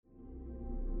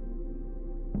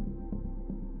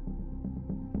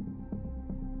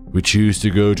We choose to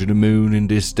go to the moon in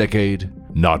this decade,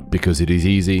 not because it is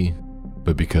easy,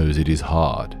 but because it is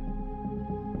hard.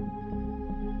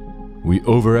 We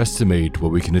overestimate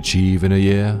what we can achieve in a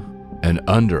year and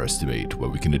underestimate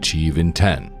what we can achieve in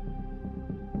 10.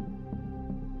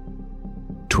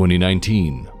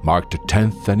 2019 marked the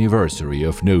 10th anniversary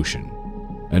of Notion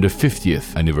and the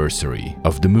 50th anniversary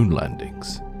of the moon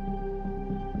landings.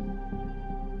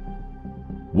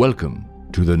 Welcome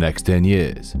to the next 10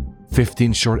 years,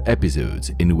 15 short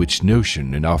episodes in which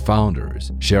Notion and our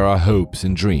founders share our hopes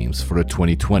and dreams for the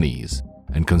 2020s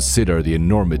and consider the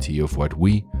enormity of what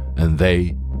we and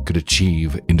they could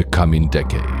achieve in the coming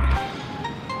decade.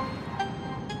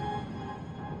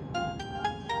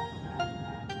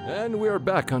 And we are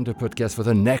back on the podcast for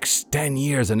the next 10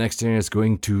 years. The next 10 years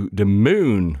going to the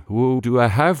moon. Who do I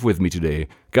have with me today?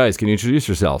 Guys, can you introduce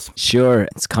yourselves? Sure,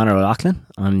 it's Conor O'Loughlin.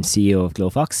 I'm CEO of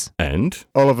Glofox. And?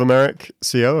 Oliver Merrick,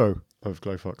 COO of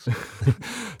Glofox.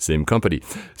 Same company.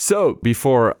 So,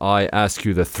 before I ask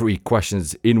you the 3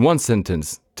 questions in one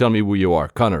sentence, tell me who you are.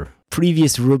 Conor.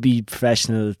 Previous rugby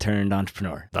professional turned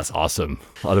entrepreneur. That's awesome.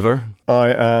 Oliver? I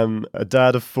am a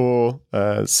dad of 4,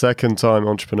 second-time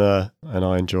entrepreneur, and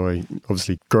I enjoy,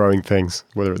 obviously, growing things,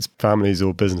 whether it's families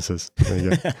or businesses. There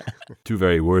you go. 2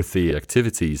 very worthy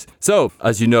activities. So,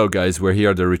 as you know, guys, we're here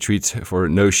at the retreat for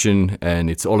Notion, and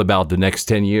it's all about the next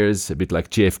 10 years, a bit like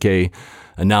JFK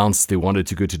announced they wanted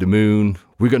to go to the moon.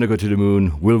 We're going to go to the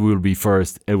moon. We'll be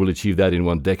first, and we'll achieve that in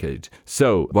 1 decade.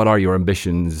 So, what are your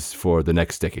ambitions for the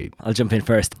next decade? I'll jump in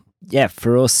first. Yeah,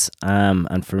 for us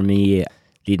and for me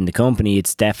leading the company,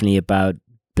 it's definitely about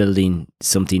building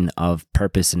something of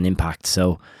purpose and impact.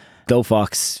 So,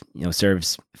 Glofox,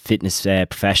 serves fitness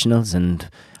professionals, and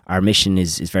our mission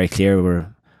is very clear.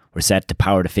 We're set to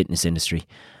power the fitness industry,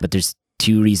 but there's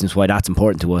 2 reasons why that's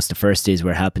important to us. The first is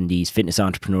we're helping these fitness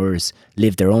entrepreneurs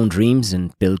live their own dreams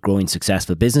and build growing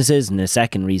successful businesses. And the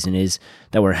second reason is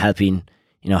that we're helping,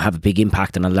 have a big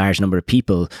impact on a large number of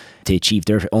people to achieve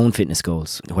their own fitness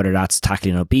goals, whether that's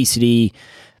tackling obesity,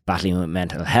 battling with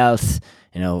mental health,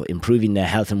 improving the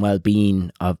health and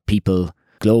well-being of people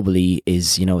globally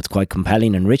is, it's quite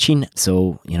compelling and enriching.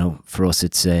 So, for us,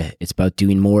 it's about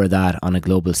doing more of that on a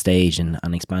global stage and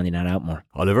expanding that out more.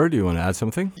 Oliver, do you want to add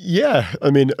something? Yeah,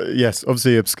 I mean, yes,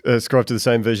 obviously ascribe to the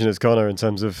same vision as Conor in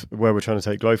terms of where we're trying to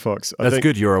take Glofox. That's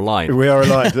good, you're aligned. We are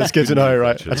aligned. That's good to know,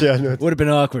 right? Actually, would have been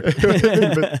awkward.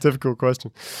 A difficult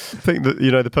question. I think that,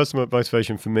 the personal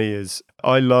motivation for me is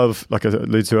I love, like I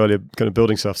alluded to earlier, kind of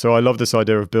building stuff. So I love this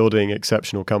idea of building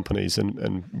exceptional companies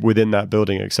and within that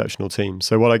building exceptional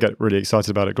teams. So what I get really excited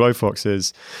about at Glofox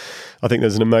is I think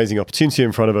there's an amazing opportunity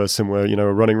in front of us, and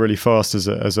we're running really fast as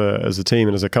a team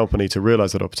and as a company to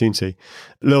realize that opportunity.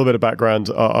 A little bit of background,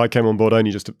 I came on board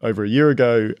only just over a year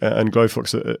ago, and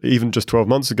Glofox, even just 12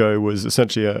 months ago, was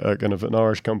essentially a kind of an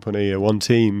Irish company, a one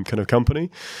team kind of company.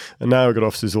 And now we've got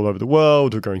offices all over the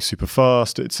world. We're growing super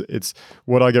fast. It's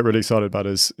what I get really excited about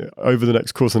is over the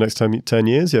next 10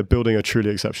 years, building a truly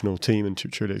exceptional team and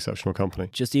truly exceptional company.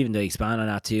 Just even to expand on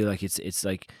that too, like it's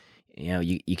like,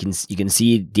 you can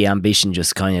see the ambition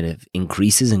just kind of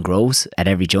increases and grows at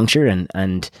every juncture.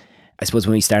 And I suppose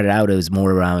when we started out, it was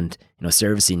more around,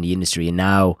 servicing the industry. And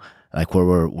now, like where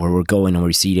we're going and where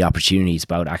we see the opportunities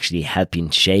about actually helping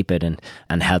shape it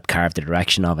and help carve the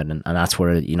direction of it. And that's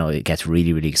where, it gets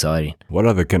really, really exciting. What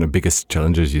are the kind of biggest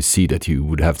challenges you see that you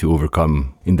would have to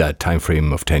overcome in that time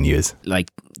frame of 10 years? Like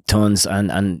tons.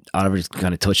 And Oliver's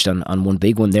kind of touched on one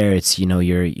big one there. It's,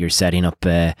 you're setting up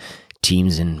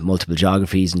teams in multiple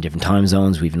geographies and different time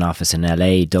zones. We have an office in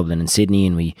LA, Dublin and Sydney,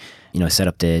 and we, set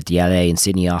up the LA and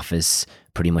Sydney office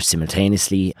pretty much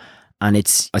simultaneously. And I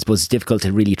suppose it's difficult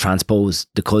to really transpose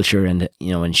the culture and,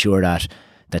 ensure that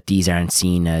these aren't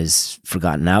seen as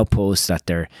forgotten outposts, that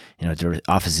they're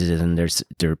offices and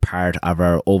they're part of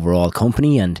our overall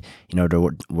company, and,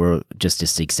 we're just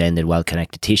this extended,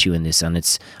 well-connected tissue in this. And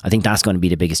I think that's going to be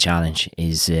the biggest challenge,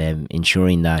 is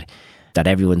ensuring that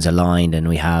everyone's aligned and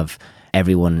we have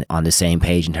everyone on the same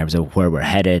page in terms of where we're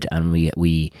headed, and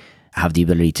we have the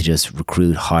ability to just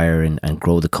recruit, hire and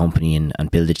grow the company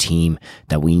and build a team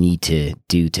that we need to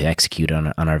do to execute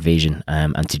on our vision,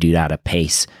 and to do that at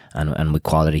pace and with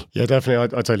quality. Yeah, definitely.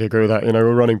 I totally agree with that.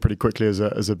 We're running pretty quickly as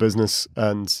a business,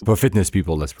 and for fitness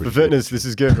people, that's pretty for fitness, this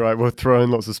is good, right? We're throwing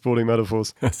lots of sporting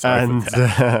metaphors. And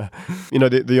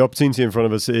the opportunity in front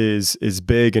of us is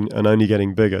big and only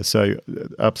getting bigger. So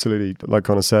absolutely, like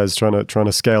Conor says, trying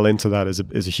to scale into that is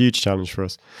a huge challenge for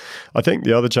us. I think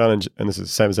the other challenge, and this is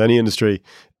the same as any industry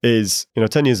is,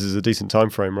 10 years is a decent time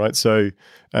frame, right? So,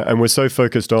 and we're so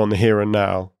focused on the here and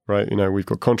now, right? We've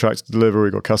got contracts to deliver,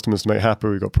 we've got customers to make happy,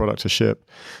 we've got product to ship,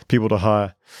 people to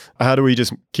hire. How do we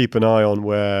just keep an eye on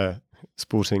where,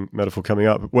 sporting metaphor coming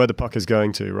up, where the puck is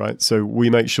going to, right? So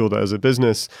we make sure that as a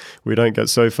business, we don't get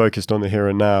so focused on the here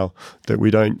and now that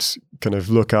we don't kind of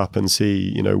look up and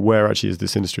see, where actually is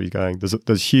this industry going? There's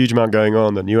a huge amount going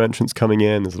on, the new entrants coming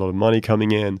in, there's a lot of money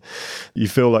coming in. You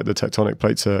feel like the tectonic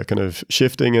plates are kind of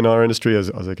shifting in our industry, as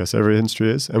I guess every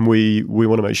industry is, and we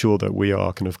want to make sure that we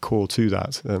are kind of core to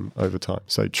that over time.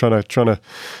 So trying to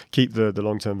keep the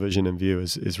long-term vision in view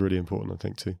is really important, I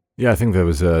think, too. Yeah, I think there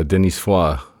was Denis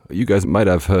Foy. You guys might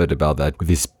have heard about that with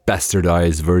this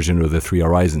bastardized version of the Three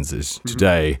Horizons is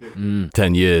today,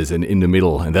 10 years and in the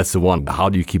middle. And that's the one. How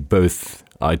do you keep both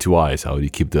eye to eyes? How do you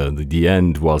keep the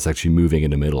end whilst actually moving in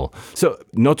the middle? So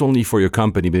not only for your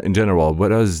company, but in general, what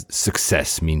does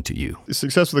success mean to you?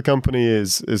 Success for the company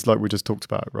is like we just talked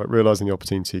about, right? Realizing the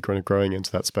opportunity, kind of growing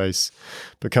into that space,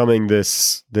 becoming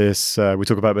this. We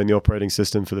talk about being the operating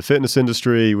system for the fitness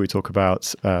industry. We talk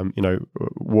about,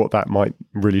 what that might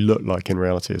really look like in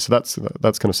reality. So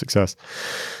that's kind of success.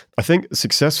 I think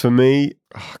success for me,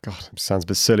 oh God, it sounds a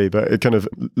bit silly, but it kind of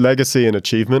legacy and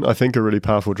achievement, I think, are really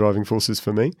powerful driving forces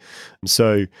for me.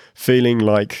 So feeling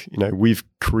like, we've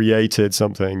created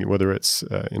something, whether it's,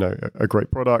 a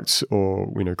great product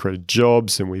or, created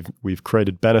jobs and we've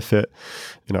created benefit.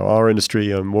 Our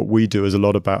industry and what we do is a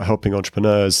lot about helping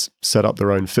entrepreneurs set up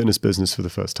their own fitness business for the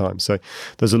first time. So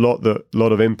there's a lot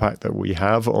of impact that we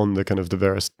have on the kind of the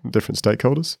various different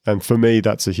stakeholders. And for me,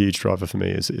 that's a huge driver for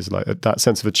me is like that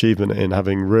sense of achievement in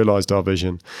having realized our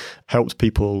vision, helped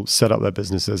people set up their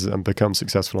businesses and become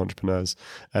successful entrepreneurs,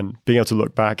 and being able to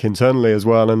look back internally as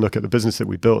well and look at the business that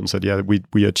we built and said, yeah,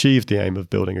 we achieved the aim of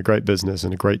building a great business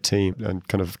and a great team and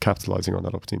kind of capitalizing on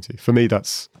that opportunity. For me,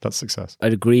 that's success.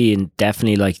 I'd agree, and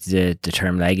definitely like the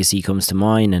term legacy comes to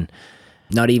mind, and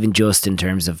not even just in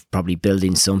terms of probably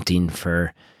building something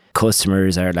for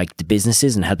customers or like the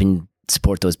businesses and helping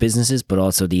support those businesses, but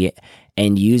also the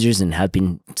end users and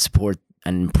helping support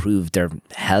and improve their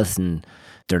health and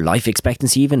their life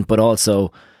expectancy even, but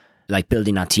also like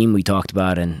building that team we talked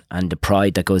about and the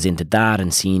pride that goes into that,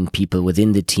 and seeing people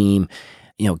within the team,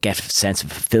 get a sense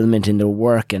of fulfillment in their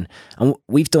work. And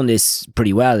we've done this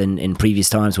pretty well in previous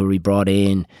times where we brought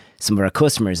in some of our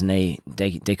customers and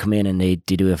they come in and they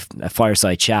do a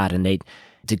fireside chat. And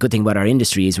the good thing about our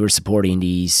industry is we're supporting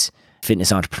these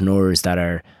fitness entrepreneurs that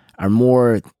are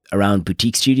more around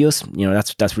boutique studios.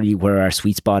 That's really where our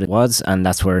sweet spot was, and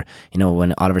that's where,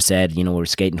 when Oliver said, we're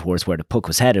skating towards where the puck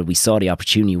was headed, we saw the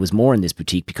opportunity was more in this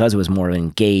boutique because it was more an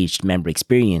engaged member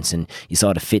experience, and you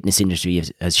saw the fitness industry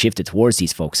has shifted towards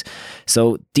these folks.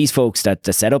 So these folks that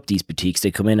set up these boutiques,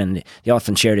 they come in and they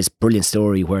often share this brilliant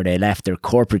story where they left their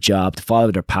corporate job to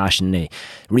follow their passion. They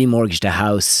remortgaged a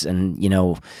house and,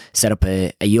 set up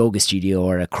a yoga studio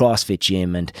or a CrossFit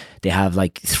gym, and they have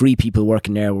like 3 people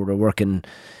working there where they're working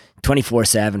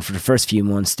 24/7 for the first few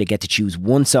months. They get to choose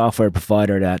one software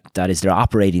provider that is their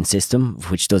operating system,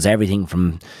 which does everything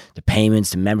from the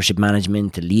payments to membership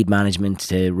management to lead management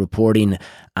to reporting,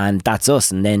 and that's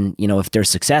us. And then, if they're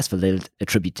successful, they'll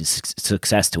attribute the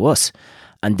success to us.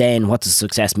 And then what does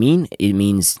success mean? It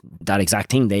means that exact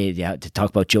thing. They had to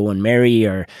talk about Joe and Mary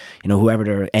or, whoever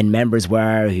their end members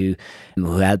were who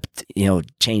helped,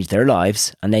 change their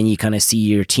lives. And then you kind of see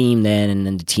your team then, and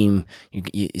then the team,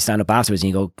 you stand up afterwards and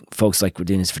you go, folks, like we're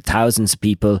doing this for thousands of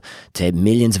people to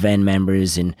millions of end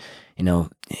members in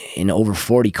over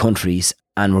 40 countries.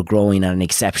 And we're growing at an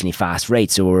exceptionally fast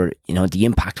rate. So we're, the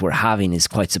impact we're having is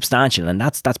quite substantial, and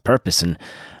that's purpose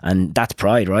and that's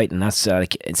pride, right? And that's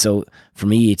so for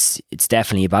me, it's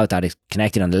definitely about that. It's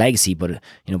connected on the legacy, but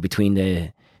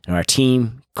between our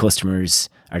team, customers,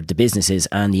 or the businesses,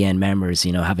 and the end members,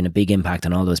 having a big impact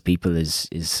on all those people is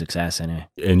success anyway.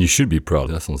 And you should be proud.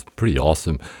 That sounds pretty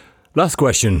awesome. Last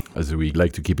question, as we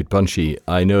like to keep it punchy.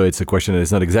 I know it's a question that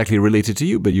is not exactly related to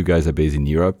you, but you guys are based in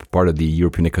Europe, part of the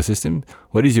European ecosystem.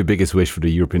 What is your biggest wish for the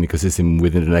European ecosystem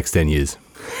within the next 10 years?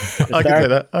 I can say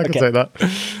that. I can say that.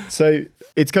 So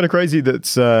it's kind of crazy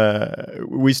that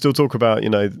we still talk about,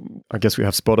 I guess we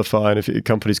have Spotify, and if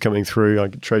companies coming through,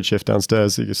 like Trade Shift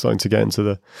downstairs, you're starting to get into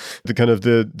the kind of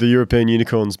the European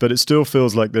unicorns, but it still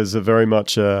feels like there's a very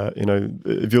much,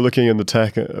 if you're looking in the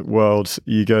tech world,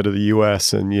 you go to the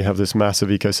US and you have this massive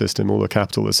ecosystem, all the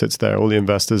capital that sits there, all the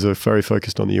investors are very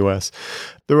focused on the US.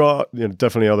 There are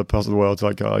definitely other parts of the world,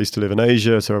 like I used to live in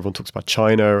Asia, so everyone talks about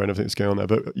China and everything that's going on there.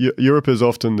 But Europe is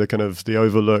often the kind of the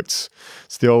overlooked,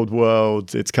 it's the old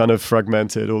world, it's kind of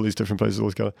fragmented, all these different places.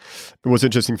 What's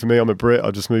interesting for me, I'm a Brit,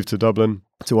 I just moved to Dublin.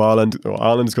 to Ireland. Well,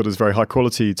 Ireland's got this very high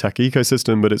quality tech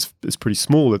ecosystem, but it's pretty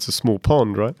small. It's a small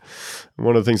pond, right? And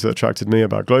one of the things that attracted me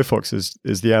about Glofox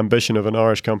is the ambition of an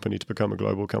Irish company to become a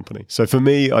global company. So for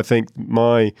me, I think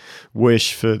my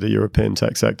wish for the European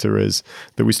tech sector is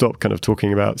that we stop kind of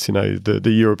talking about, you know,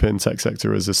 the European tech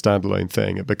sector as a standalone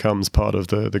thing. It becomes part of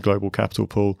the global capital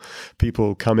pool.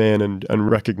 People come in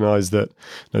and recognize that,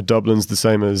 you know, Dublin's the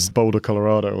same as Boulder,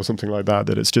 Colorado, or something like that.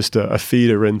 That it's just a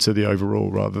feeder into the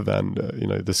overall, rather than you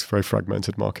know, this very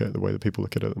fragmented market, the way that people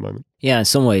look at it at the moment. Yeah, in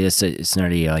some ways, it's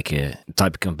nearly like a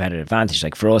type of competitive advantage.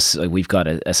 Like for us, like we've got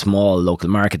a small local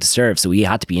market to serve, so we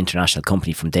had to be an international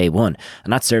company from day one,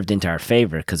 and that served into our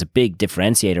favour, because a big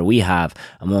differentiator we have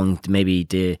among maybe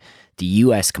the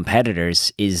US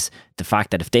competitors is the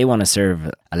fact that if they want to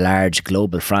serve a large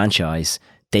global franchise,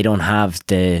 they don't have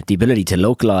the ability to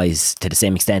localize to the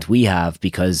same extent we have,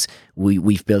 because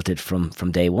we've built it from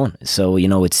day one. So, you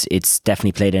know, it's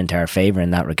definitely played into our favour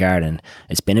in that regard, and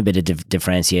it's been a bit of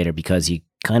differentiator, because you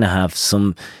kind of have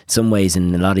some ways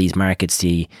in a lot of these markets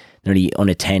the nearly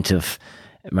unattentive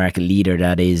market leader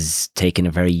that is taking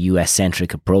a very US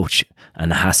centric approach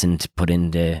and hasn't put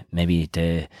in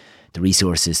the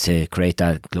resources to create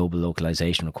that global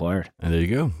localization required. And there you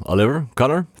go. Oliver,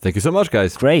 Connor, thank you so much,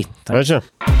 guys. Great. Thanks. Pleasure.